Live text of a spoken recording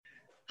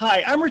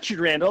Hi, I'm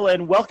Richard Randall,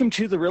 and welcome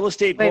to the Real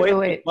Estate Voice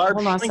with Barb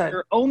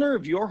Schlinker, owner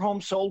of Your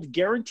Home Sold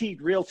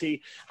Guaranteed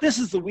Realty. This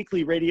is the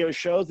weekly radio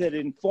show that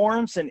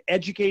informs and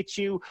educates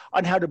you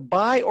on how to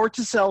buy or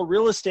to sell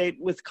real estate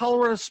with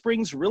Colorado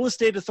Springs Real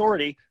Estate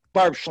Authority,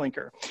 Barb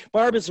Schlinker.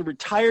 Barb is a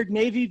retired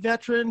Navy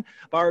veteran.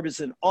 Barb is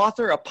an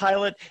author, a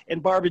pilot,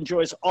 and Barb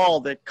enjoys all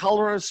that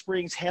Colorado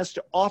Springs has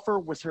to offer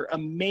with her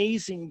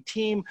amazing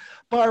team.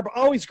 Barb,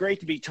 always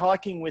great to be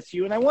talking with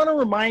you. And I want to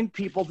remind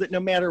people that no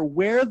matter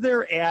where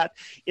they're at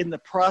in the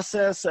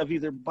process of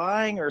either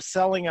buying or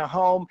selling a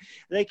home,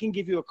 they can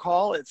give you a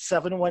call at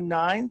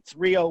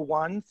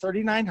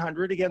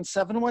 719-301-3900. Again,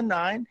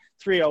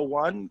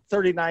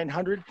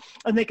 719-301-3900.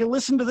 And they can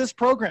listen to this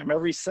program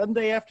every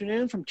Sunday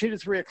afternoon from 2 to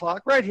 3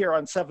 o'clock right here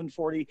on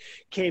 740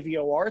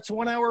 KVOR. It's a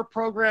 1-hour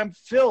program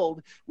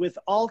filled with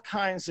all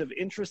kinds of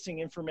interesting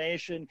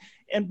information.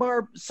 And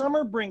Barb,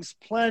 summer brings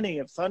plenty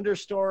of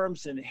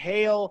thunderstorms and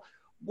hail.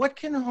 What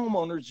can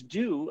homeowners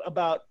do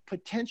about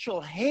potential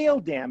hail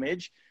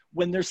damage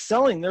when they're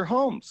selling their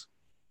homes?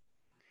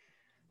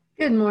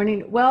 Good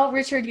morning. Well,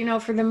 Richard,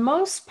 for the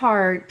most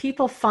part,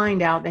 people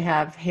find out they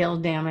have hail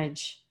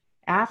damage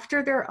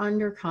after they're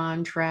under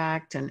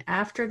contract and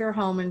after their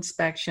home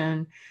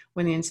inspection,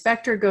 when the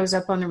inspector goes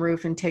up on the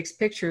roof and takes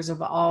pictures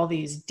of all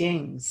these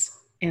dings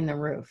in the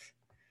roof.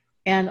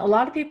 And a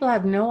lot of people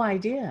have no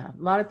idea.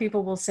 A lot of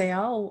people will say,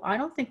 oh, I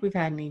don't think we've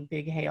had any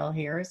big hail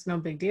here. It's no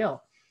big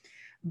deal.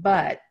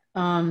 But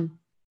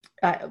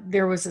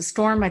there was a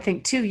storm, I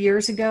think 2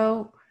 years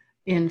ago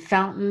in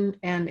Fountain,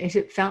 and it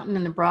hit Fountain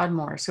and the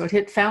Broadmoor. So it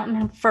hit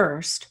Fountain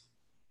first.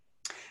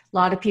 A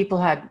lot of people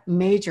had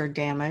major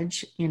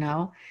damage,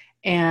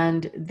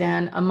 and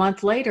then a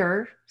month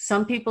later,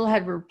 some people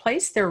had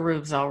replaced their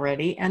roofs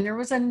already, and there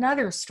was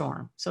another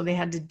storm, so they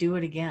had to do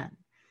it again.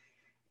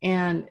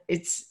 And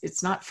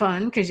it's not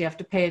fun because you have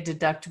to pay a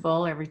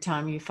deductible every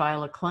time you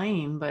file a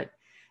claim. But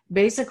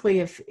basically,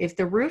 if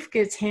the roof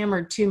gets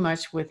hammered too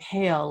much with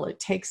hail,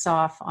 it takes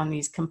off on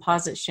these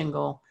composite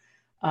shingle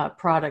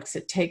products.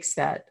 It takes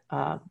that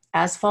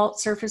asphalt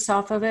surface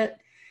off of it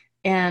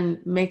and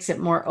makes it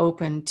more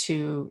open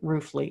to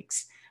roof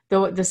leaks.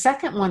 Though the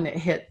second one that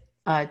hit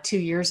 2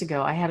 years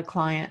ago, I had a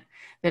client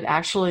that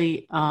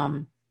actually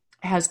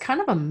has kind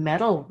of a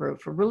metal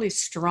roof, a really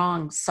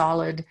strong,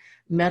 solid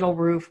metal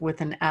roof with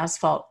an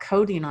asphalt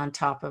coating on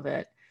top of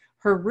it.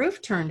 Her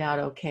roof turned out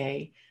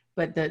okay,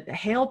 but the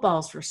hail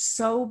balls were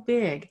so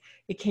big,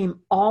 it came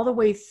all the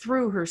way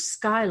through her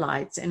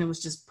skylights, and it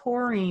was just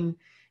pouring,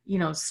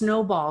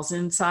 snowballs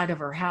inside of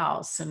her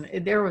house. And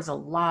there was a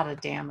lot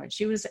of damage.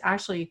 She was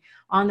actually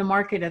on the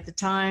market at the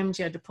time.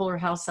 She had to pull her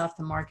house off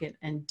the market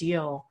and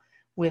deal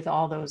with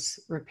all those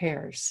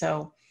repairs.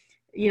 So,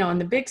 in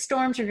the big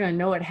storms, you're going to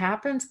know what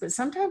happens, but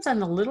sometimes on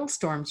the little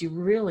storms, you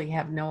really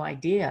have no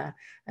idea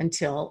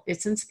until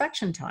it's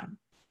inspection time.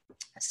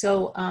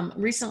 So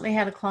recently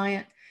had a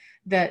client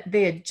that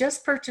they had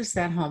just purchased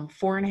that home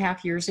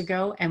 4.5 years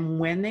ago. And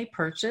when they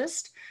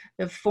purchased,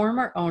 the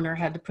former owner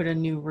had to put a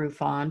new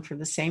roof on for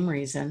the same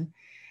reason.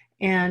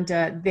 And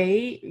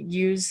they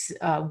use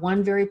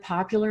one very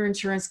popular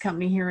insurance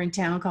company here in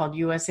town called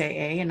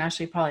USAA. And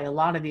actually, probably a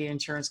lot of the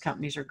insurance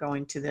companies are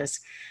going to this,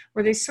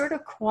 where they sort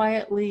of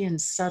quietly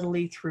and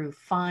subtly through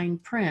fine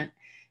print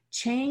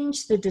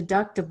change the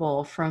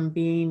deductible from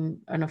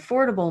being an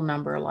affordable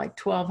number like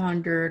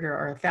 $1,200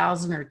 or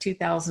 $1,000 or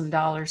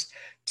 $2,000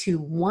 to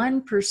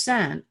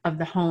 1% of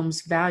the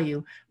home's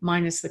value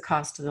minus the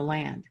cost of the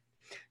land.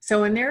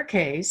 So in their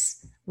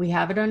case, we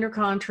have it under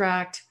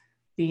contract.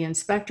 The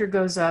inspector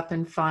goes up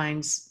and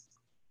finds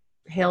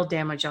hail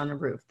damage on the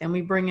roof. Then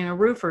we bring in a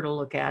roofer to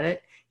look at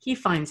it. He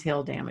finds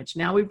hail damage.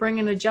 Now we bring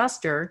an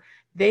adjuster.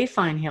 They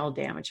find hail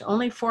damage.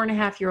 Only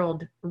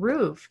 4.5-year-old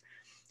roof.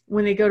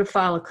 When they go to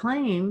file a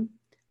claim,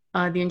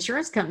 the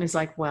insurance company's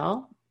like,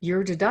 well,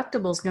 your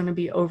deductible is going to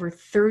be over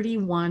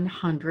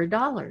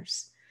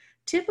 $3,100.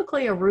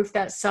 Typically, a roof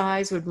that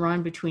size would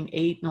run between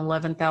 $8,000 and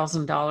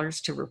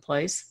 $11,000 to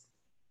replace.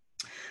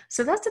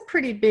 So that's a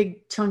pretty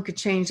big chunk of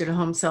change that a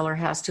home seller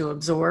has to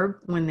absorb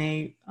when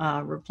they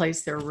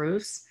replace their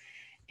roofs.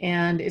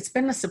 And it's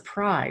been a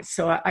surprise.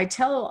 So I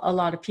tell a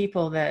lot of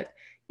people that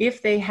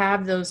if they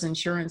have those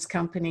insurance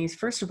companies,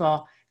 first of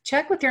all,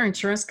 check with their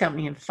insurance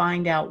company and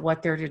find out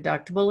what their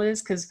deductible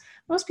is, because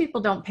most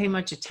people don't pay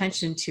much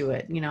attention to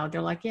it.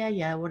 They're like,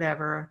 yeah,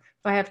 whatever.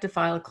 If I have to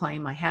file a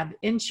claim, I have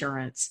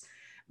insurance.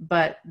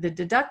 But the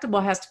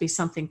deductible has to be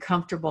something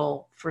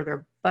comfortable for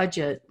their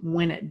budget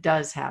when it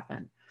does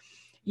happen.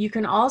 You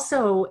can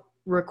also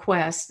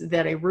request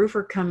that a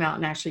roofer come out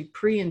and actually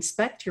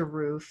pre-inspect your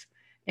roof.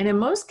 And in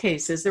most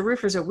cases, the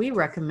roofers that we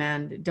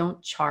recommend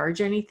don't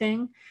charge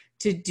anything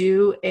to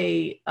do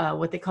a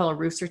what they call a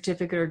roof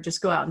certificate, or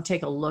just go out and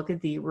take a look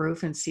at the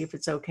roof and see if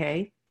it's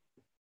okay.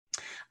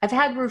 I've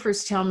had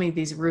roofers tell me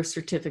these roof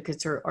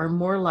certificates are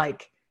more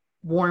like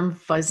warm,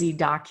 fuzzy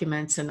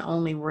documents and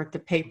only worth the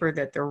paper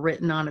that they're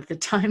written on at the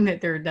time that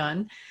they're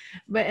done.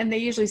 And they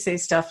usually say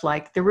stuff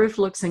like, the roof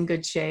looks in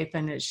good shape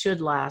and it should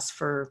last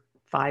for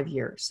 5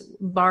 years,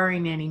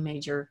 barring any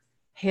major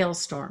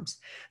hailstorms.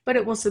 But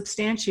it will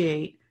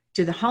substantiate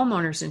to the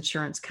homeowners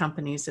insurance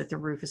companies that the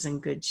roof is in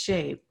good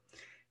shape.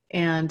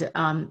 And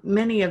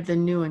many of the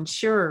new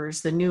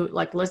insurers,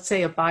 like let's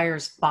say a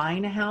buyer's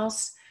buying a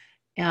house,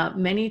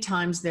 many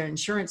times the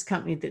insurance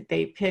company that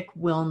they pick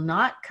will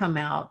not come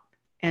out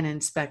and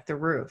inspect the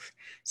roof.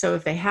 So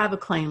if they have a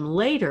claim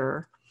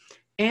later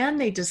and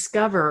they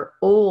discover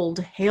old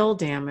hail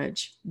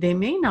damage, they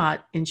may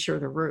not insure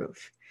the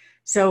roof.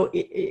 So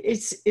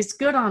it's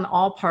good on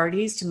all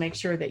parties to make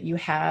sure that you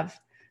have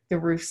the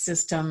roof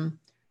system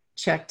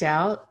checked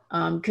out,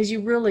 because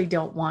you really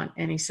don't want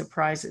any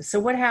surprises. So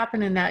what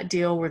happened in that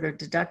deal where the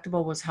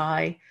deductible was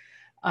high,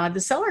 the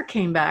seller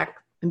came back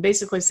and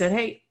basically said,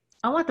 hey,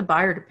 I want the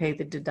buyer to pay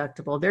the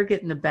deductible. They're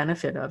getting the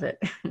benefit of it.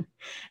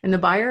 And the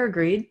buyer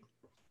agreed.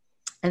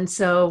 And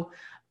so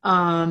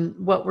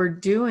what we're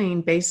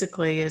doing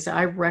basically is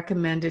I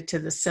recommended to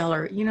the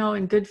seller,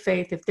 in good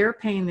faith, if they're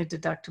paying the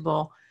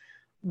deductible,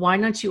 why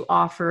don't you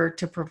offer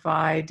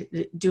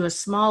to do a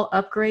small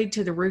upgrade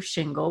to the roof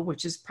shingle,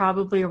 which is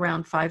probably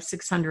around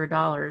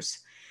 $500-$600.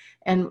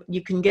 And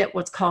you can get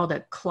what's called a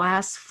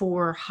class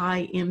 4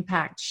 high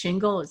impact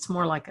shingle. It's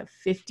more like a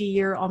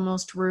 50-year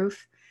almost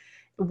roof.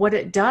 What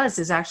it does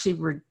is actually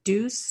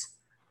reduce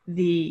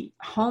the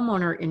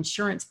homeowner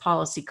insurance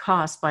policy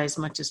cost by as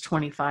much as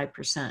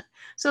 25%.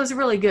 So it's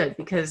really good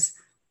because,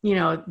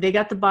 they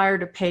got the buyer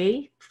to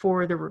pay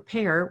for the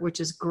repair, which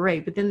is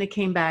great. But then they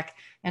came back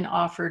and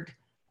offered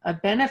a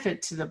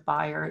benefit to the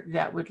buyer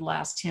that would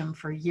last him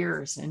for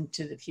years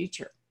into the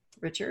future.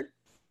 Richard?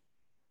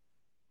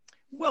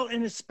 Well,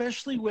 and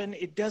especially when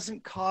it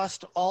doesn't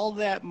cost all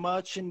that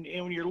much, and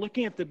when you're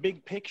looking at the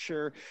big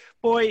picture,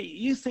 boy,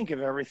 you think of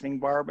everything,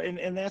 Barb,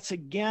 and that's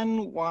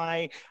again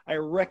why I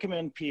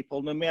recommend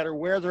people, no matter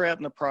where they're at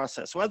in the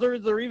process, whether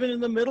they're even in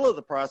the middle of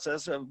the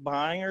process of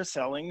buying or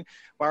selling,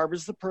 Barb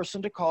is the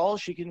person to call.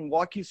 She can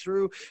walk you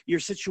through your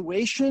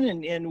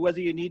situation and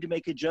whether you need to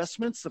make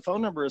adjustments. The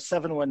phone number is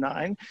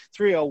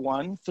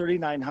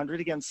 719-301-3900.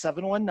 Again,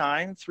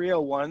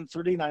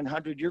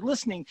 719-301-3900. You're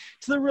listening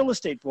to The Real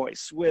Estate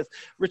Voice with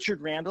Richard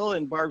Randall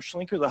and Barb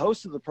Schlinker, the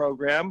host of the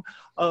program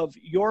of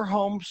Your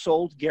Home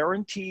Sold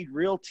Guaranteed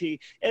Realty.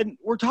 And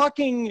we're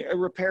talking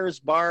repairs,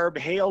 Barb,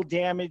 hail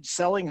damage,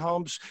 selling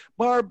homes.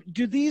 Barb,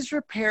 do these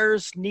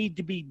repairs need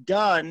to be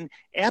done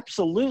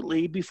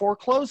absolutely before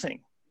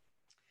closing?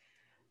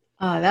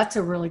 That's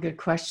a really good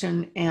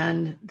question.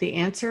 And the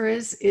answer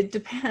is it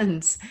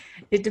depends.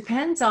 It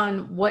depends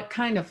on what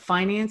kind of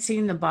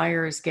financing the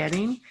buyer is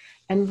getting.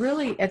 And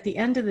really, at the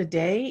end of the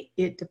day,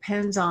 it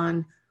depends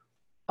on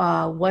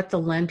what the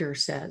lender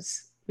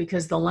says,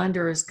 because the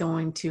lender is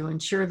going to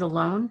insure the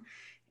loan.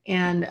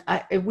 And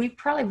we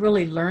probably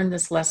really learned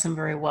this lesson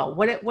very well.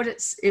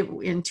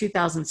 In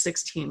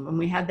 2016, when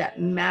we had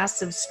that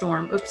massive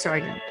storm, oops,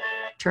 sorry, I didn't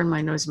turn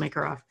my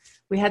noisemaker off.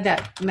 We had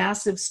that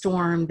massive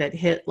storm that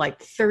hit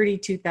like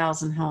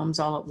 32,000 homes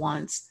all at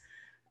once.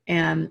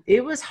 And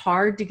it was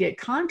hard to get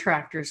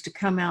contractors to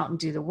come out and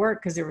do the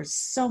work because there was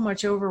so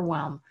much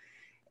overwhelm.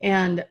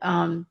 And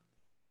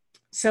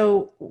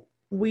so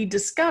we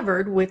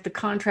discovered with the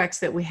contracts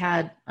that we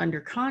had under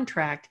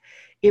contract,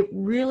 it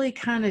really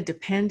kind of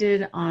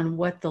depended on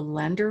what the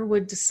lender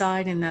would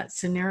decide in that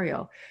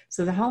scenario.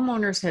 So the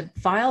homeowners had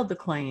filed the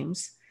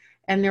claims,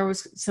 and there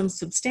was some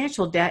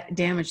substantial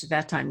damage at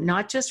that time,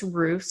 not just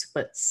roofs,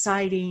 but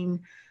siding,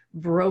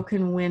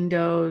 broken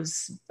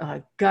windows,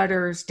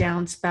 gutters,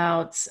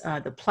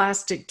 downspouts, the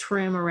plastic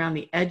trim around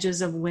the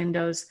edges of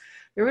windows.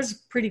 There was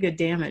pretty good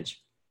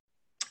damage.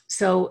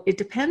 So it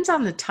depends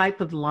on the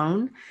type of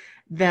loan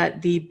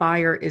that the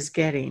buyer is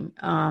getting.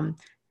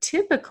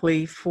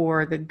 Typically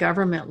for the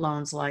government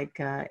loans like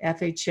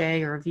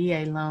FHA or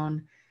VA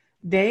loan,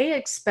 they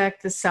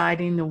expect the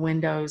siding, the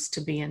windows to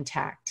be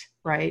intact,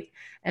 right?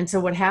 And so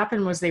what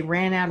happened was they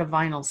ran out of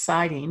vinyl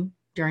siding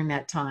during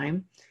that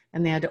time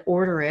and they had to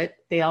order it.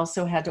 They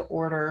also had to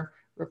order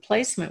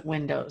replacement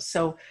windows.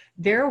 So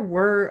there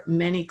were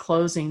many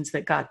closings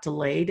that got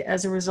delayed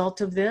as a result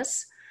of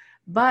this.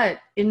 But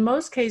in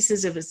most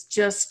cases, if it's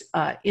just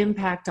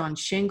impact on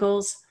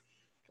shingles,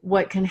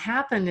 what can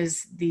happen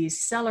is the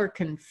seller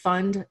can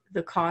fund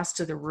the cost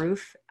of the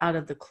roof out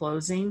of the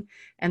closing,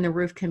 and the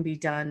roof can be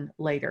done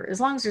later, as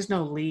long as there's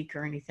no leak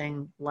or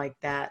anything like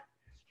that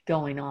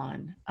going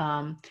on.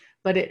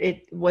 But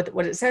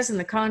what it says in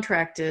the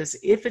contract is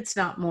if it's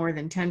not more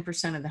than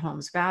 10% of the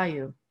home's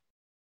value,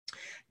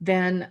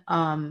 then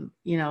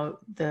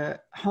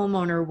the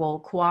homeowner will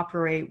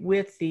cooperate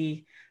with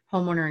the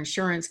homeowner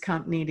insurance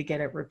company to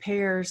get it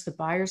repairs. The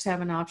buyers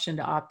have an option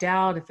to opt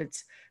out if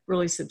it's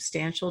really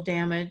substantial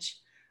damage.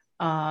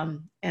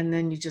 And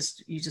then you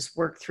just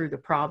work through the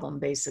problem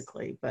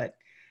basically. But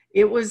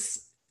it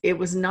was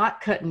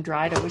not cut and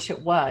dried. I wish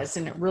it was.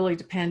 And it really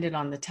depended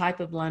on the type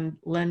of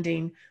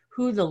lending,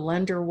 who the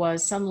lender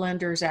was. Some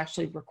lenders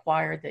actually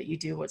required that you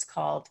do what's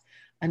called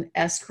an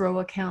escrow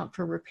account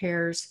for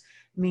repairs,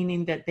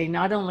 meaning that they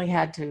not only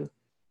had to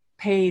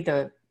pay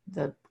the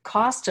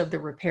cost of the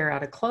repair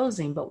out of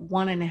closing, but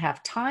 1.5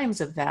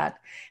 times of that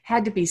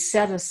had to be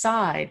set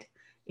aside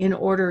in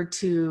order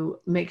to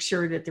make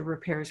sure that the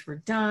repairs were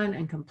done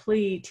and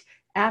complete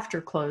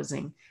after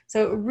closing.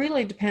 So it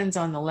really depends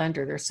on the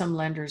lender. There's some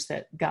lenders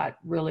that got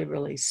really,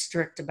 really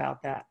strict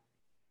about that.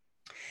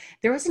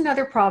 There was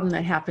another problem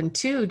that happened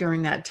too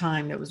during that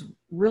time that was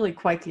really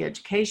quite the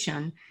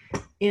education,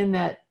 in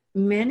that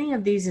many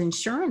of these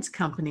insurance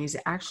companies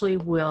actually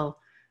will,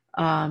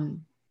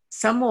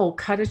 some will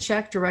cut a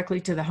check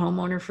directly to the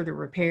homeowner for the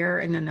repair,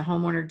 and then the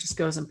homeowner just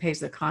goes and pays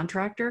the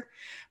contractor.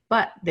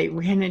 But they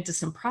ran into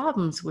some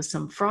problems with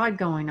some fraud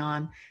going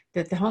on,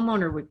 that the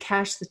homeowner would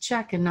cash the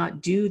check and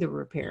not do the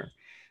repair.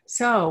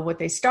 So what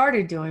they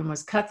started doing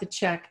was cut the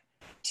check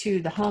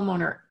to the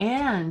homeowner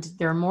and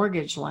their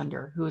mortgage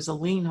lender, who is a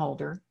lien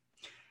holder.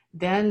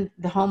 Then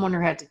the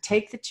homeowner had to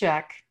take the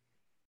check,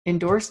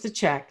 endorse the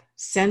check,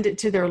 send it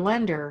to their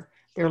lender.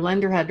 Their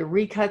lender had to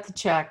recut the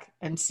check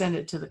and send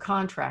it to the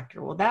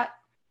contractor. Well, that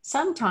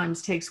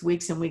sometimes takes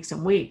weeks and weeks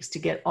and weeks to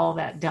get all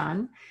that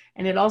done.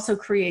 And it also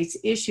creates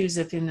issues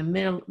if in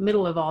the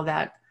middle of all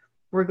that,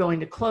 we're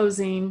going to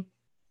closing,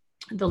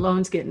 the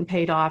loan's getting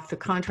paid off, the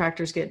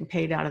contractor's getting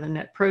paid out of the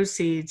net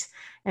proceeds,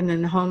 and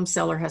then the home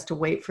seller has to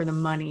wait for the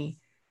money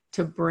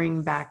to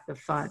bring back the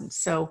funds.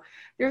 So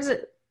there's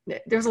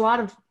a lot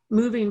of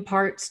moving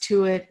parts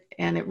to it,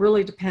 and it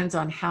really depends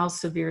on how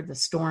severe the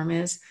storm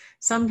is.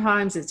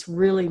 Sometimes it's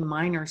really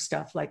minor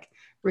stuff. Like,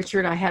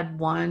 Richard, I had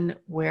one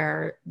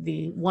where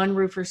the one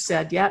roofer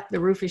said, yep, the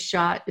roof is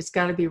shot, it's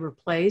got to be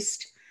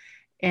replaced.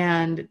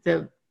 And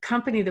the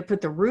company that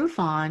put the roof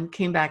on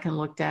came back and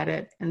looked at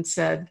it and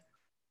said,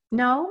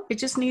 no, it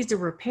just needs a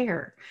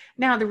repair.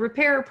 Now, the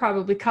repair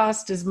probably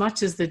cost as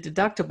much as the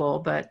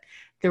deductible, but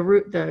the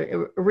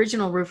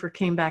original roofer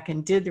came back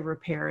and did the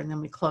repair, and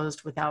then we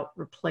closed without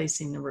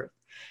replacing the roof.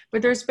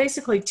 But there's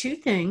basically two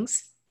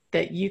things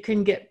that you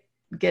can get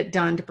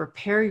done to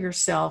prepare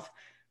yourself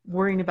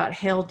worrying about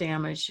hail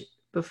damage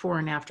before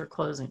and after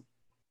closing.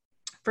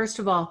 First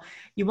of all,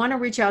 you want to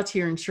reach out to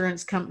your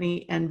insurance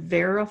company and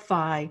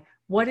verify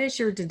what is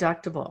your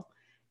deductible.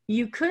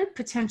 You could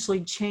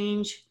potentially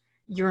change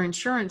your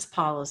insurance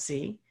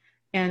policy,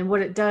 and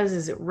what it does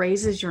is it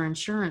raises your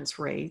insurance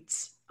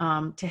rates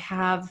to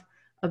have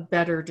a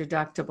better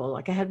deductible.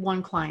 Like, I had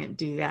one client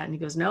do that, and he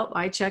goes, nope,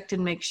 I checked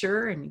and make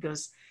sure. And he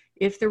goes,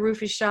 if the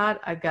roof is shot,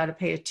 I've got to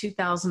pay a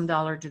 $2,000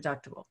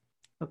 deductible.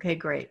 Okay,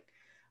 great.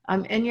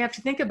 And you have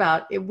to think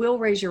about, it will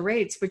raise your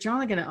rates, but you're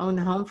only going to own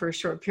the home for a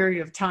short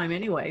period of time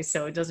anyway,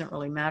 so it doesn't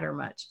really matter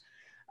much.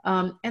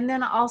 And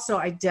then also,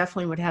 I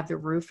definitely would have the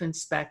roof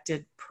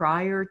inspected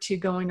prior to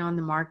going on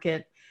the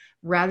market,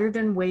 rather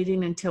than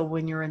waiting until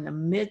when you're in the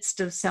midst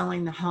of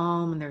selling the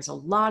home and there's a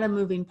lot of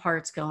moving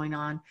parts going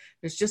on.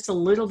 There's just a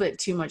little bit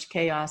too much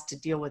chaos to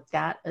deal with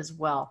that as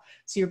well.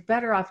 So you're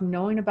better off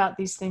knowing about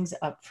these things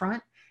up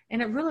front,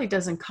 and it really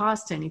doesn't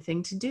cost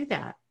anything to do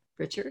that.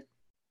 Richard?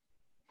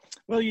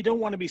 Well, you don't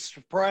want to be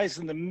surprised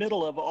in the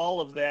middle of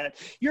all of that.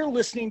 You're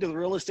listening to The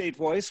Real Estate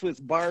Voice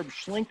with Barb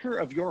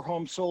Schlinker of Your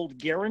Home Sold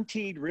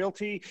Guaranteed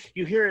Realty.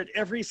 You hear it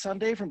every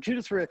Sunday from 2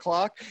 to 3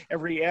 o'clock,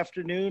 every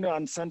afternoon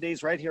on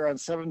Sundays right here on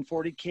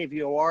 740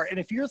 KVOR. And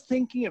if you're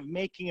thinking of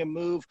making a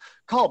move,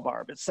 call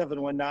Barb at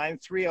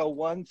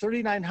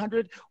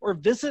 719-301-3900 or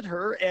visit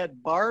her at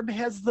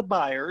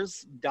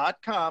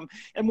barbhasthebuyers.com.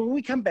 And when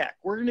we come back,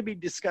 we're going to be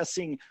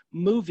discussing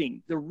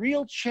moving, the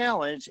real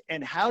challenge,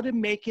 and how to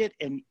make it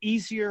an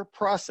easier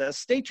process.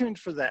 Stay tuned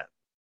for that.